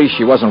the police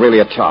she wasn't really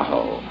a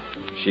Tahoe.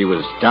 She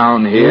was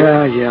down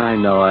here. Yeah, I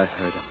know. I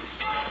heard him.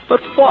 But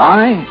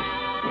why?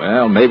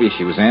 Well, maybe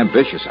she was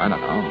ambitious. I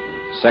don't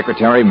know.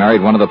 Secretary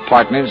married one of the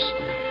partners.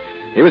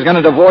 He was going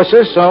to divorce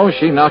her, so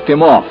she knocked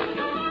him off.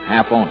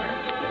 Half owner.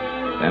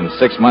 Then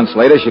 6 months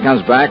later, she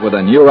comes back with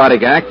a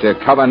neurotic act to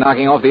cover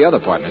knocking off the other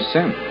partner,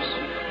 Sims.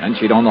 Then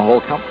she'd own the whole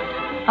company.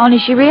 Only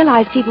she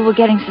realized people were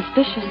getting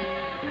suspicious.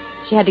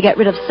 She had to get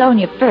rid of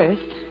Sonia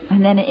first,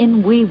 and then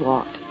in we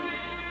walked.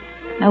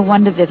 No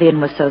wonder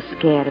Vivian was so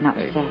scared and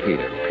Hey,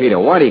 upset. Peter,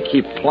 why do you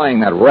keep playing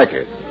that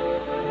record?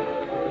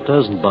 It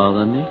doesn't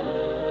bother me.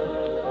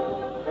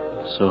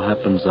 So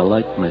happens I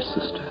like my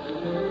sister.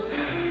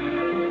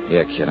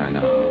 Yeah, kid, I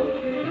know.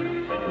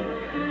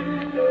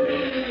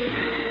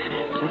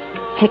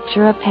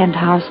 Picture a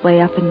penthouse way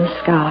up in the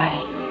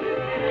sky.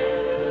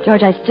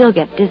 George, I still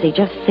get dizzy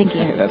just thinking.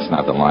 Hey, that's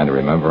not the line to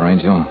remember,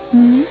 Angel.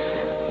 Hmm?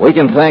 We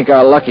can thank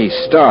our lucky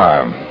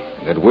star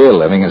that we're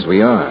living as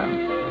we are.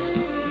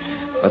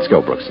 Let's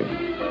go, Brooksy.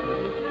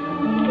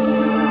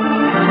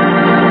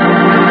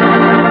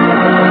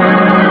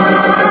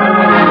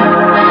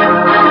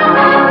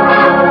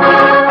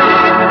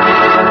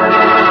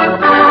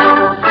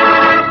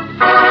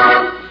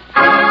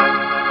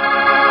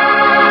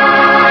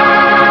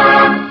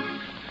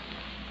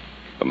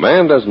 A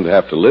man doesn't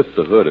have to lift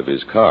the hood of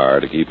his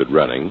car to keep it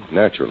running,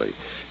 naturally.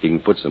 He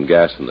can put some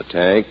gas in the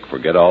tank,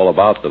 forget all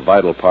about the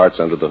vital parts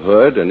under the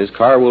hood, and his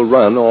car will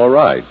run all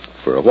right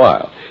for a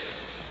while.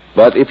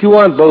 But if you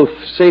want both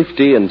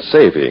safety and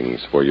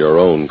savings for your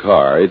own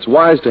car, it's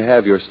wise to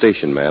have your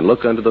station man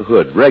look under the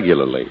hood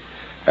regularly.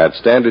 At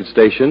standard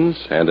stations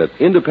and at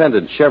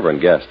independent Chevron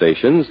gas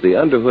stations, the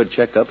underhood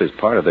checkup is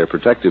part of their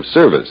protective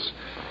service.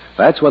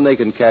 That's when they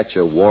can catch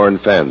a worn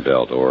fan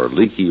belt or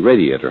leaky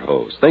radiator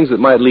hose, things that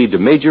might lead to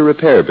major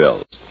repair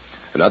bills.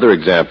 Another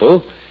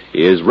example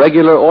is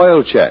regular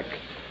oil check.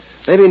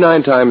 Maybe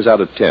 9 times out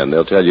of 10,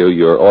 they'll tell you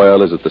your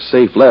oil is at the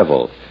safe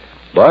level.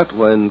 But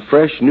when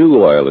fresh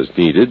new oil is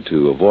needed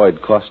to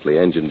avoid costly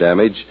engine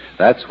damage,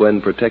 that's when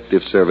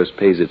protective service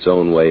pays its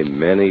own way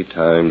many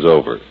times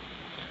over.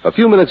 A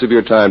few minutes of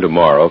your time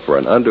tomorrow for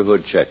an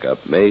underhood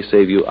checkup may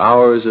save you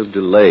hours of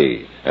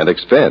delay and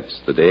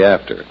expense the day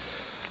after.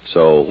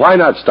 So why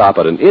not stop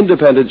at an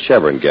independent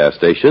Chevron gas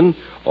station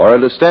or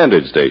at a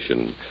standard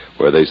station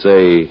where they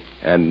say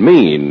and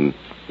mean,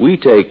 we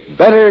take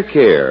better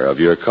care of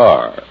your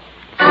car.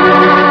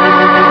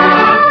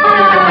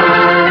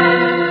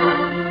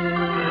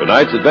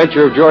 Tonight's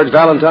adventure of George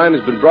Valentine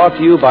has been brought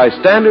to you by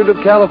Standard of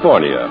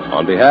California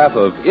on behalf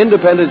of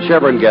independent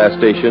Chevron gas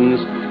stations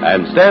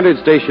and standard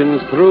stations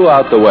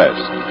throughout the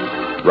West.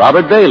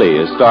 Robert Bailey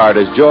is starred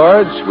as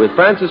George with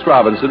Francis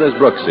Robinson as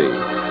Brooksy.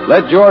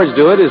 Let George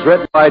Do It is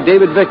written by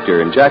David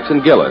Victor and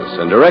Jackson Gillis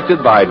and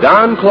directed by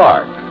Don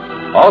Clark.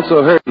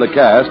 Also heard in the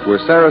cast were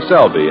Sarah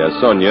Selby as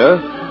Sonia,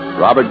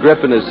 Robert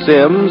Griffin as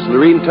Sims,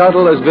 Lorene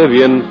Tuttle as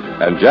Vivian,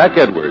 and Jack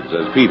Edwards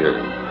as Peter.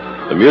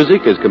 The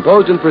music is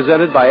composed and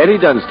presented by Eddie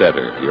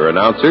Dunstetter, your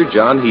announcer,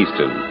 John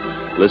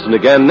Heaston. Listen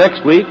again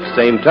next week,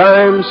 same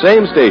time,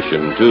 same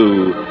station,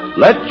 to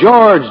Let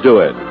George Do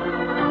It.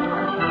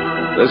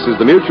 This is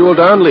the Mutual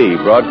Don Lee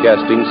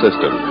Broadcasting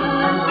System.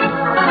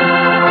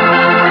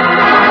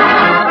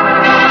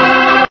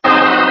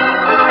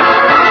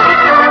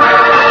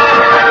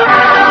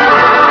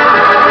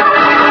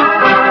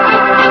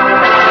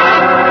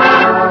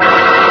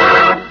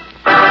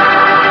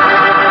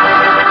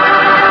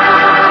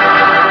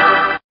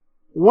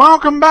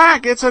 Welcome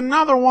back. It's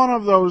another one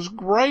of those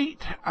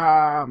great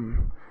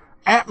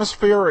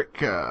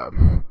atmospheric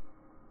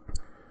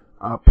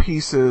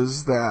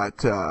pieces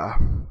that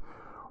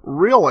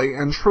really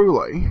and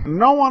truly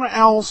no one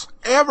else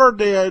ever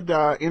did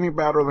any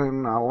better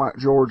than Let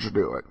George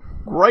Do It.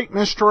 Great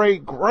mystery,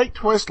 great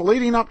twist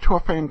leading up to a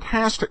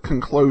fantastic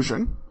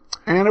conclusion.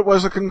 And it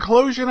was a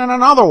conclusion in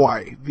another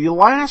way. The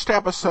last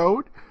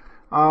episode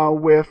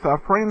with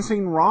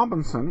Francine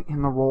Robinson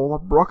in the role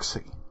of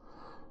Brooksy.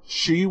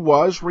 She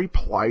was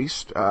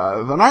replaced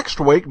the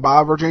next week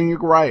by Virginia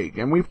Gregg.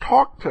 And we've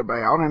talked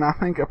about, and I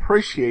think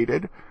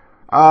appreciated,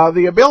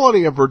 the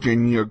ability of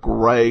Virginia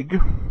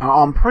Gregg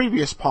on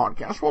previous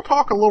podcasts. We'll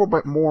talk a little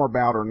bit more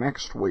about her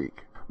next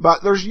week.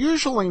 But there's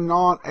usually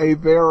not a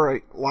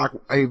very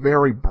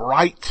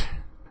bright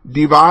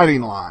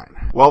dividing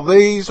line. Well,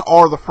 these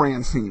are the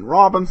Francine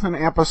Robinson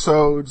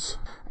episodes,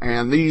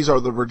 and these are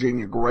the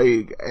Virginia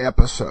Gregg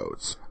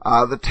episodes.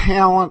 The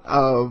talent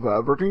of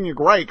Virginia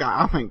Gregg,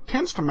 I think,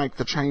 tends to make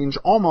the change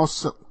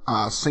almost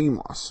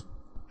seamless.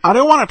 I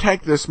do want to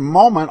take this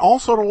moment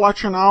also to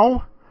let you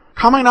know,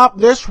 coming up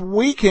this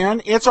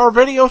weekend, it's our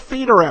video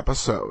theater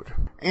episode.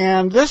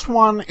 And this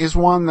one is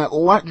one that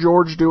Let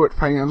George Do It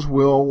fans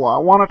will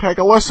want to take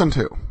a listen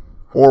to.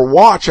 Or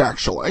watch,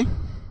 actually.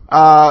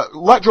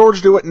 Let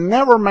George Do It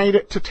never made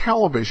it to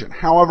television.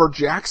 However,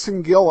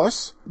 Jackson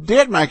Gillis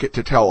did make it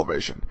to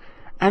television.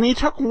 And he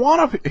took one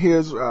of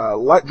his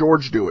Let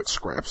George Do It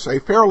scripts, a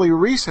fairly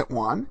recent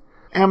one,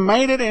 and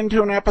made it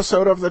into an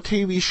episode of the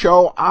TV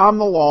show On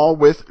the Law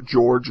with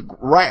George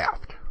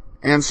Raft.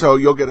 And so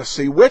you'll get to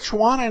see which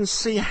one and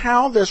see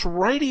how this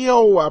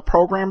radio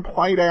program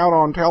played out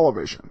on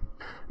television.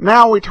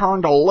 Now we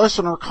turn to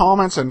listener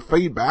comments and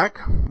feedback.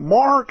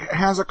 Mark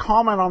has a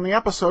comment on the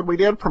episode we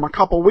did from a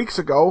couple weeks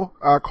ago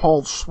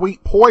called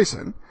Sweet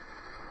Poison.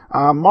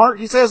 Mark,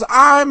 he says,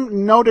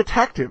 I'm no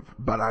detective,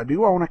 but I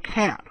do own a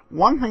cat.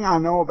 One thing I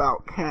know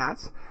about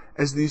cats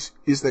is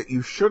that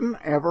you shouldn't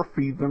ever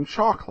feed them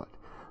chocolate,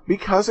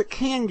 because it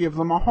can give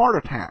them a heart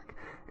attack.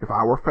 If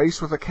I were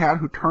faced with a cat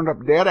who turned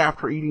up dead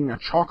after eating a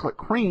chocolate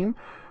cream,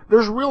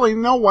 there's really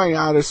no way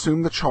I'd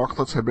assume the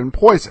chocolates had been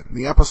poisoned.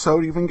 The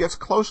episode even gets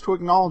close to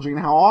acknowledging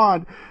how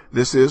odd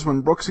this is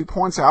when Brooksy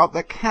points out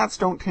that cats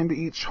don't tend to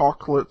eat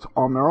chocolate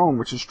on their own,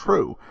 which is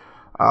true.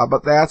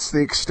 But that's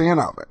the extent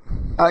of it.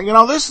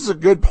 This is a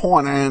good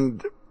point,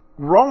 and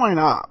growing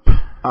up,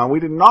 we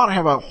did not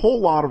have a whole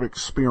lot of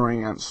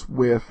experience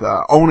with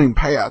owning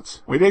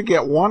pets. We did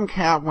get one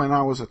cat when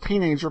I was a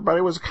teenager, but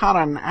it was kind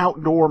of an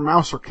outdoor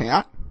mouser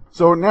cat.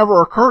 So it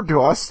never occurred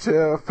to us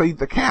to feed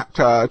the cat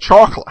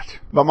chocolate.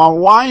 But my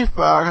wife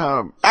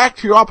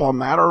backed you up on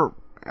that, or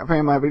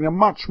family having a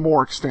much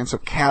more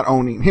extensive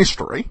cat-owning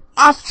history.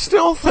 I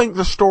still think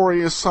the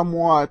story is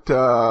somewhat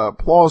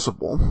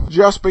plausible,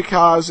 just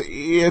because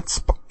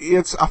it's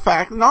a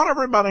fact not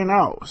everybody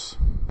knows.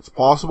 It's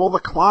possible the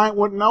client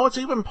wouldn't know. It's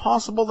even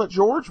possible that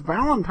George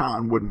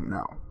Valentine wouldn't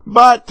know.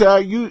 But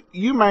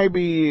you may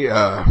be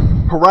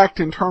correct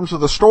in terms of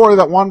the story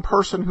that one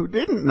person who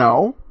didn't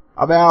know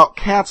about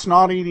cats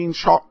not eating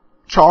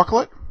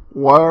chocolate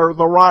were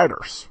the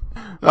writers.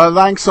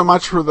 Thanks so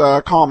much for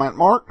the comment,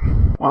 Mark.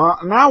 Well,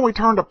 now we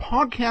turn to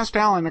Podcast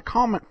Alley and a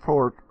comment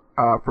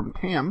from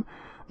Tim.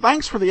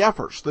 Thanks for the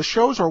efforts. The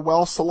shows are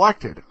well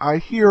selected. I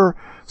hear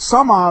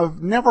some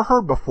I've never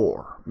heard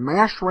before.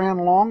 MASH ran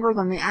longer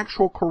than the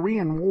actual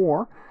Korean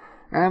War,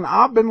 and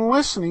I've been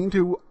listening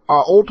to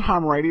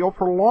old-time radio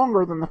for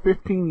longer than the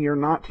 15-year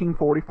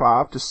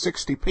 1945 to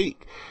 60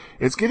 peak.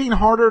 It's getting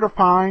harder to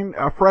find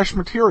fresh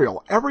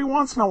material. Every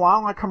once in a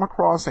while I come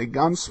across a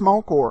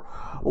Gunsmoke or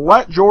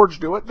Let George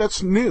Do It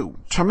that's new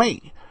to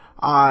me.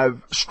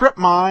 I've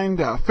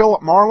strip-mined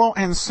Philip Marlowe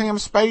and Sam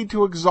Spade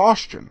to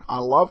exhaustion. I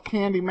love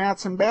Candy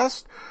Matson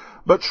best,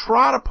 but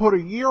try to put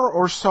a year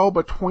or so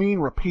between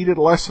repeated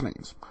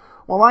listenings.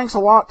 Well, thanks a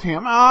lot,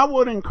 Tim. I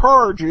would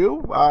encourage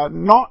you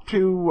not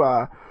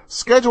to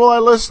schedule a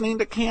listening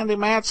to Candy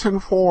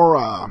Matson for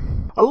a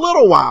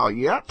little while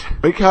yet,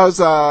 because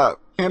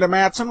Candy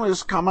Matson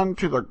is coming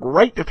to the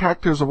great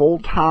detectives of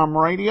old-time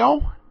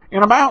radio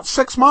in about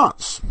 6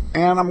 months.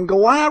 And I'm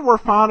glad we're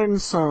finding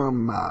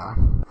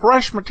some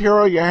fresh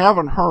material you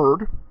haven't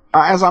heard.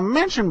 As I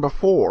mentioned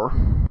before,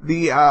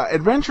 the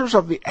Adventures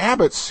of the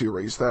Abbott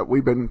series that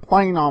we've been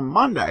playing on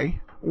Monday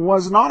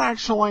was not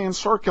actually in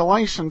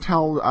circulation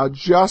till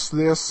just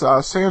this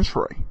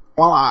century.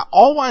 While I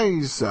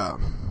always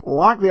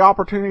like the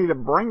opportunity to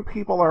bring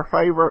people their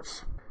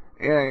favorites,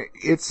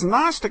 it's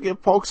nice to give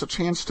folks a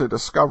chance to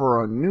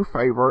discover a new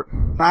favorite.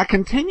 I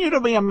continue to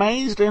be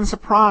amazed and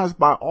surprised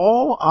by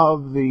all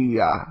of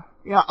the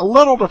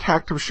little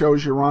detective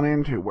shows you run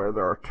into where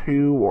there are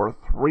 2 or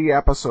 3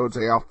 episodes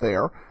out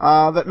there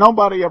that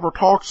nobody ever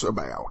talks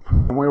about.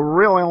 And we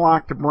really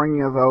like to bring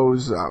you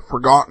those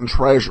forgotten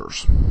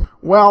treasures.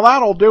 Well,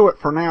 that'll do it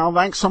for now.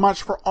 Thanks so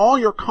much for all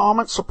your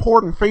comments,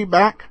 support, and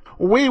feedback.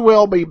 We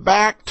will be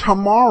back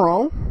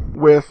tomorrow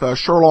with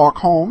Sherlock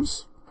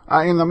Holmes.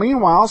 In the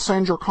meanwhile,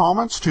 send your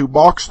comments to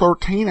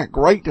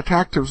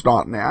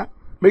box13@greatdetectives.net.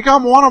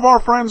 Become one of our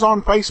friends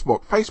on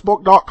Facebook,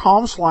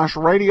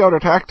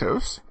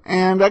 facebook.com/radiodetectives.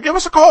 And give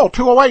us a call,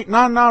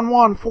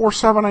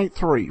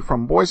 208-991-4783.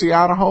 From Boise,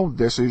 Idaho,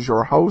 this is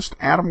your host,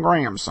 Adam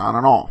Graham,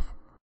 signing off.